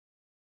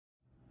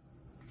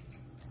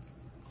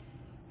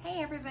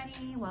Hey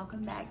everybody,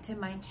 welcome back to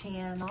my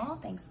channel.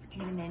 Thanks for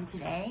tuning in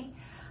today.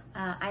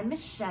 I'm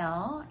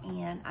Michelle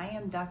and I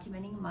am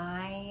documenting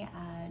my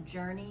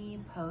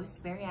journey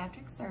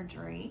post-bariatric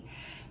surgery.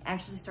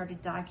 Actually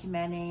started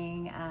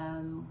documenting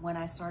when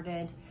I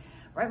started,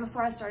 right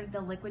before I started the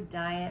liquid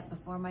diet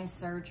before my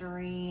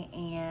surgery,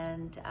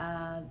 and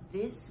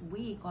this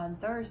week on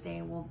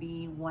Thursday will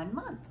be 1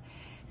 month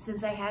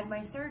since I had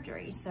my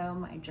surgery. So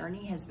my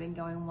journey has been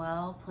going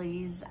well.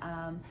 Please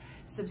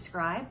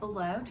subscribe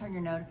below, turn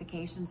your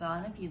notifications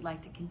on if you'd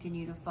like to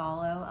continue to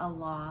follow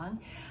along.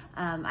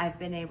 I've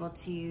been able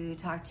to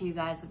talk to you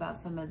guys about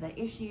some of the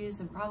issues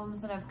and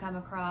problems that I've come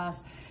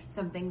across,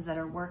 some things that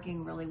are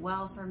working really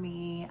well for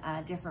me,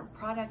 different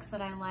products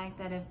that I like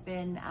that have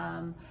been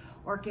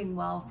working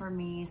well for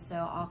me. So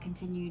I'll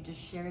continue to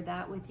share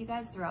that with you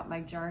guys throughout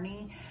my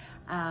journey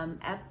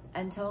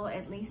until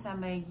at least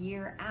I'm a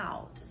year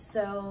out.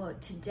 So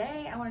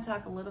today I want to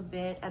talk a little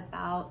bit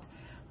about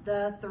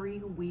the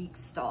 3-week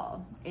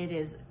stall. It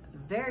is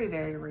very,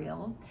 very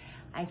real.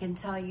 I can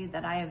tell you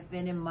that I have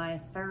been in my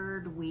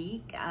 3rd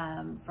week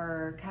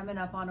for coming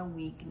up on a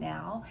week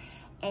now,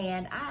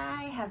 and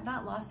I have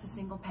not lost a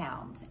single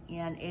pound.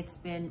 And it's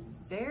been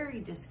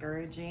very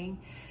discouraging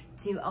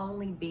to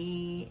only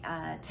be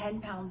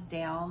 10 pounds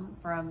down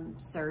from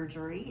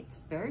surgery. It's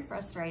very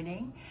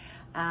frustrating,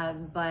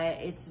 but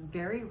it's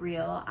very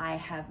real. I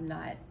have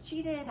not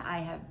cheated. I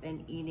have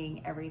been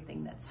eating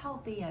everything that's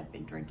healthy. I've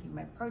been drinking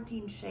my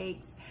protein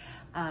shakes.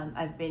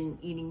 I've been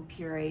eating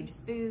pureed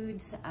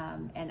foods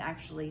and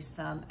actually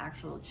some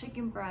actual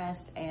chicken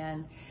breast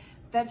and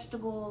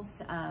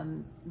vegetables,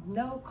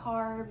 no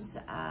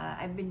carbs.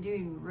 I've been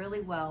doing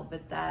really well,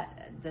 but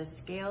the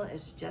scale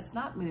is just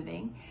not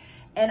moving.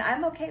 And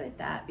I'm okay with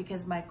that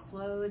because my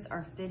clothes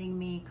are fitting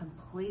me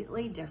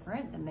completely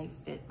different than they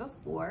fit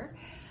before.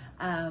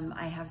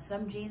 I have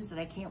some jeans that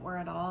I can't wear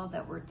at all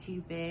that were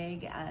too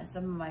big.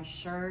 Some of my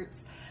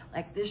shirts,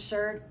 like this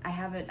shirt, I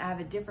have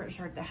a different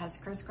shirt that has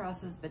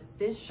crisscrosses, but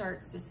this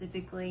shirt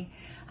specifically,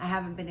 I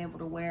haven't been able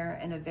to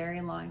wear in a very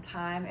long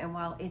time. And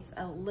while it's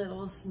a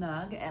little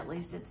snug, at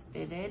least it's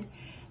fitted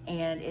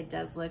and it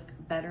does look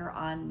better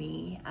on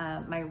me.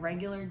 My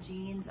regular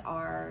jeans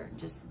are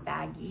just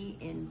baggy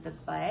in the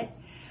butt.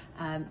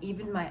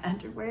 Even my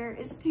underwear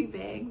is too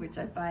big, which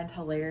I find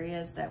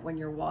hilarious that when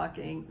you're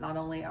walking, not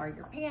only are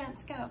your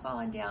pants kind of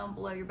falling down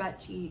below your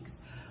butt cheeks,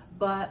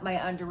 but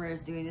my underwear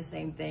is doing the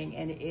same thing,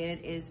 and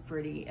it is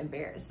pretty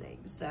embarrassing.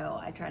 So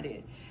I try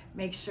to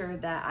make sure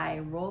that I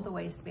roll the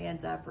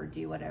waistbands up or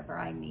do whatever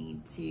I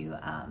need to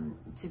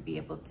be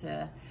able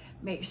to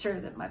make sure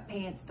that my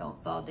pants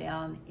don't fall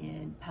down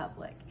in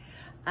public.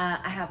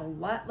 I have a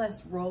lot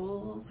less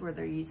rolls where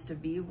there used to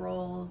be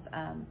rolls,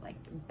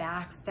 like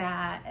back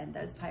fat and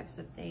those types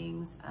of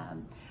things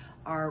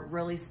are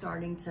really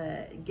starting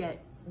to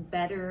get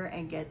better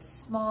and get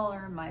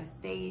smaller. My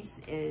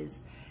face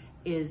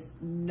is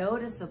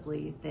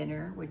noticeably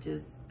thinner, which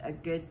is a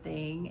good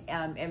thing.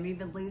 I'm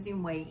even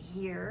losing weight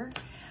here.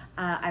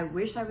 I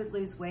wish I would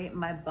lose weight in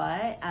my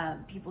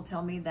butt. People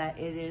tell me that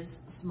it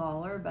is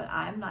smaller, but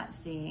I'm not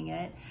seeing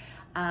it.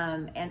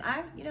 And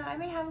I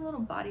may have a little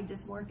body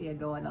dysmorphia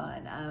going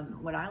on.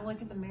 When I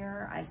look at the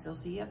mirror, I still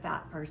see a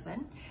fat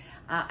person.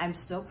 I'm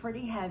still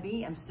pretty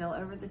heavy. I'm still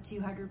over the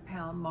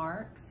 200-pound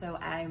mark. So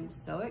I'm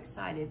so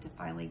excited to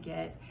finally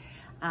get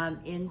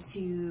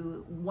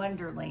into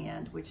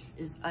Wonderland, which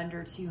is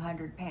under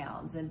 200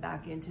 pounds, and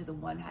back into the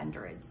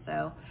 100s.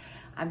 So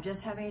I'm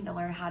just having to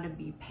learn how to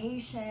be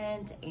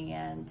patient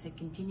and to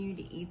continue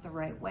to eat the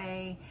right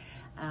way.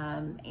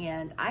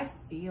 And I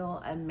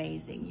feel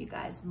amazing, you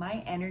guys.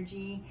 My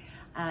energy,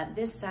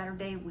 this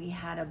Saturday we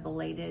had a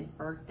belated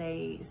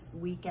birthday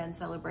weekend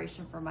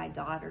celebration for my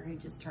daughter who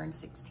just turned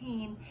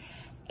 16.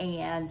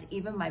 And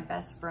even my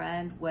best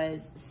friend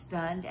was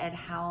stunned at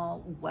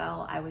how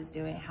well I was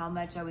doing, how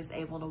much I was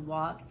able to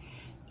walk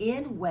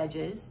in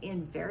wedges,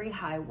 in very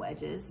high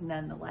wedges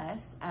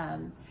nonetheless.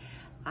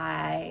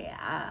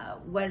 I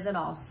wasn't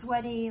all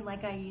sweaty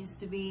like I used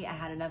to be. I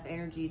had enough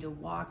energy to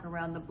walk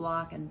around the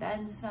block and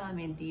then some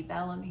in Deep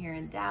Ellum here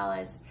in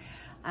Dallas.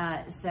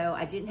 So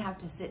I didn't have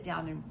to sit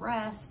down and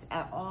rest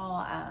at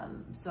all.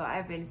 So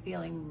I've been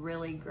feeling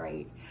really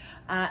great.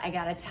 I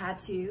got a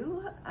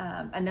tattoo,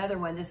 another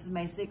one. This is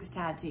my 6th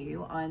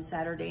tattoo on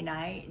Saturday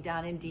night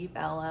down in Deep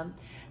Ellum.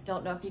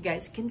 Don't know if you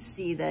guys can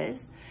see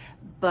this,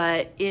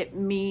 but it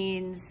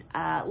means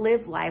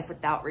live life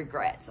without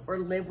regrets, or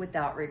live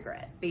without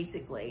regret,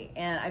 basically.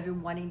 And I've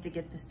been wanting to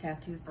get this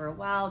tattoo for a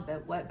while,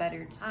 but what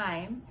better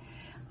time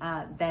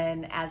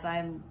than as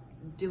I'm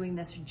doing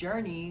this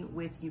journey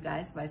with you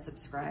guys, my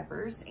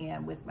subscribers,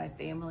 and with my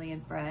family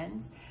and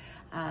friends,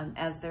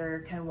 as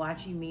they're kind of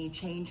watching me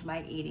change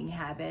my eating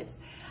habits.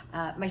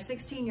 My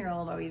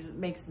 16-year-old always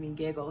makes me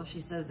giggle.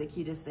 She says the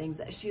cutest things,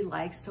 that she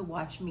likes to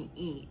watch me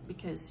eat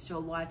because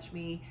she'll watch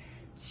me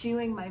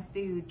chewing my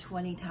food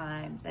 20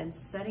 times and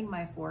setting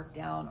my fork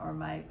down or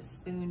my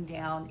spoon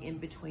down in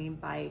between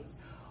bites,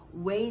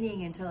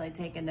 waiting until I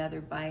take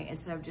another bite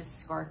instead of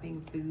just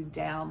scarfing food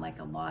down like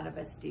a lot of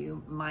us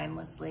do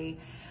mindlessly.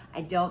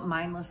 I don't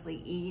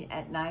mindlessly eat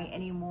at night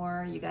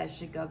anymore. You guys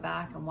should go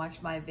back and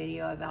watch my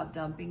video about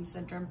dumping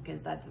syndrome,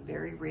 because that's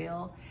very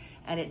real.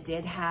 And it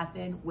did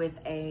happen with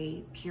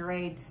a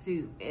pureed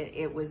soup.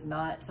 It was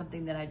not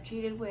something that I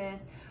cheated with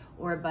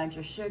or a bunch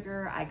of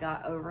sugar. I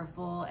got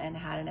overfull and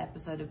had an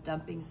episode of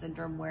dumping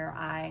syndrome where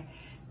I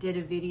did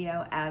a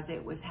video as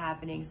it was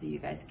happening so you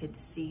guys could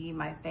see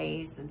my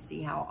face and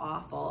see how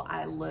awful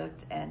I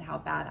looked and how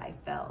bad I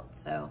felt.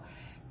 So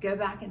go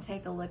back and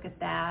take a look at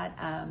that.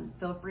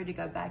 Feel free to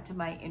go back to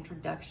my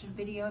introduction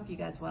video if you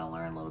guys want to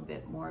learn a little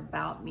bit more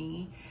about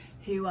me,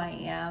 who I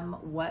am,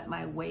 what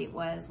my weight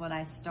was when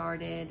I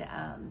started.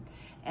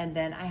 And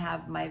then I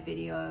have my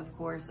video, of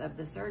course, of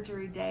the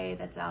surgery day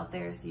that's out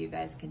there so you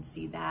guys can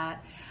see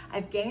that.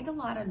 I've gained a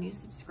lot of new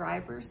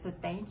subscribers, so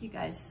thank you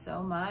guys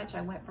so much.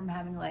 I went from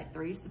having like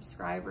 3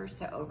 subscribers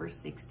to over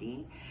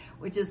 60,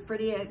 which is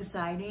pretty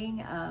exciting.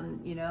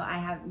 You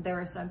know, there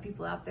are some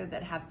people out there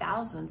that have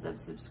thousands of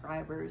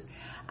subscribers.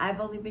 I've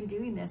only been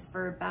doing this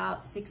for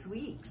about 6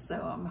 weeks, so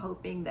I'm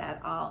hoping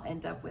that I'll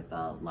end up with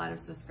a lot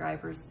of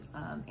subscribers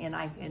and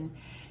I can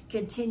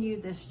continue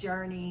this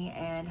journey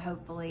and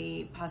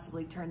hopefully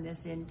possibly turn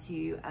this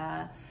into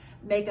a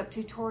makeup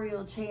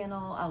tutorial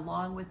channel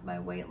along with my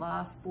weight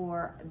loss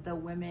for the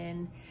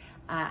women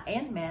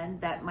and men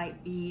that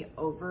might be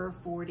over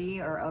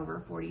 40 or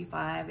over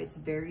 45. It's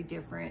very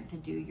different to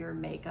do your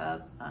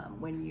makeup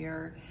when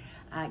you're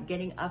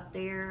getting up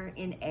there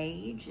in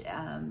age.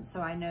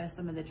 So I know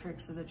some of the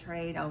tricks of the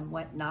trade on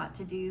what not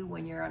to do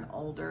when you're an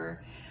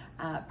older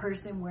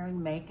person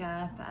wearing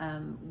makeup,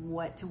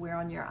 what to wear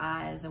on your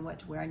eyes and what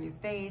to wear on your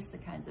face, the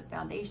kinds of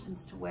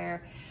foundations to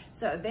wear.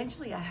 So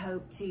eventually I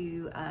hope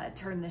to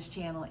turn this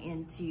channel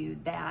into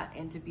that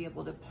and to be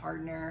able to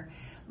partner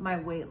my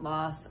weight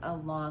loss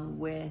along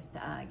with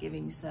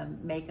giving some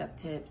makeup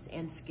tips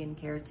and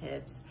skincare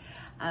tips.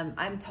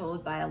 I'm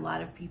told by a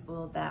lot of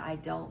people that I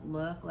don't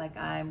look like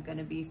I'm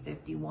gonna be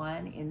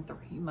 51 in 3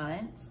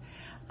 months.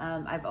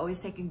 I've always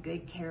taken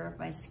good care of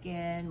my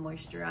skin,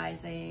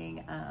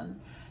 moisturizing,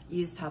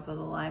 use top of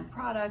the line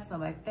products on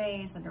my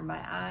face, under my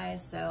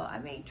eyes. So I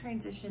may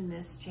transition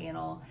this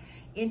channel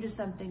into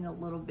something a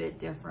little bit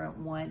different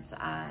once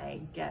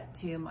I get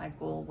to my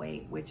goal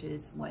weight, which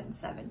is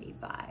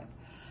 175.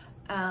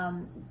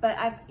 But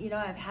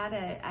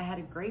I had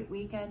a great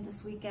weekend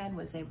this weekend,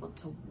 was able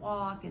to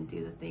walk and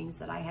do the things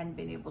that I hadn't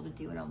been able to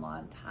do in a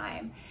long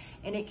time.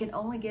 And it can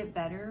only get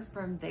better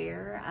from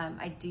there.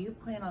 I do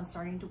plan on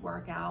starting to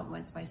work out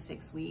once my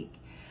 6-week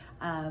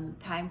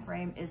time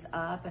frame is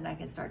up and I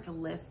can start to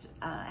lift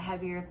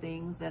heavier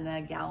things than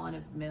a gallon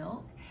of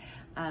milk.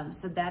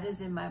 So that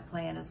is in my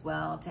plan as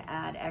well, to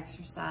add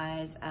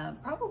exercise,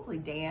 probably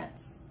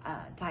dance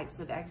types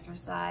of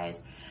exercise.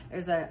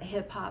 There's a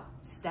hip hop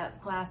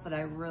step class that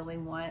I really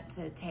want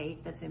to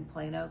take that's in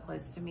Plano,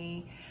 close to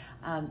me.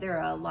 There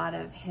are a lot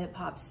of hip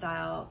hop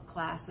style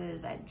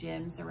classes at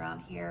gyms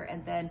around here.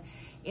 And then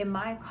in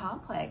my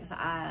complex,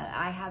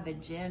 I have a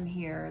gym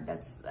here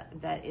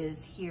that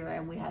is here,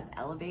 and we have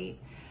Elevate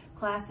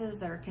classes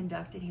that are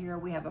conducted here.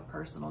 We have a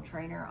personal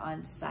trainer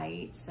on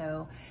site,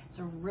 so it's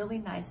a really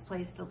nice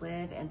place to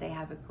live, and they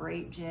have a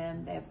great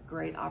gym. They have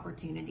great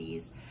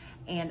opportunities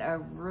and a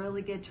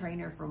really good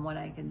trainer from what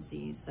I can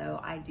see. So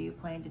I do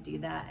plan to do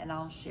that, and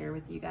I'll share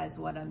with you guys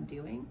what I'm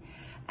doing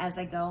as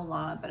I go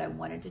along. But I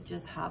wanted to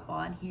just hop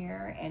on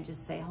here and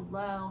just say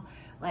hello,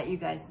 let you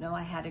guys know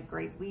I had a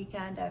great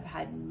weekend. I've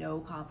had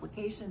no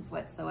complications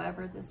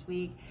whatsoever this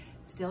week.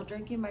 Still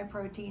drinking my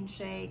protein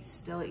shakes,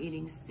 still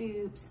eating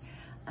soups,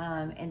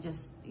 and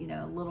just,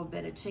 a little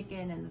bit of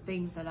chicken and the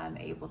things that I'm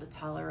able to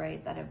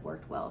tolerate that have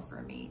worked well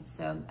for me.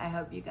 So I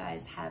hope you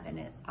guys have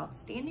an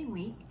outstanding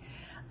week.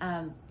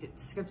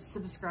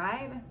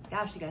 Subscribe.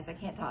 Gosh, you guys, I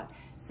can't talk.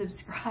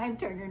 Subscribe,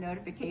 turn your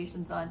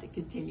notifications on to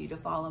continue to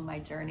follow my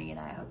journey, and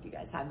I hope you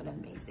guys have an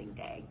amazing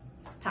day.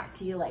 Talk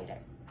to you later.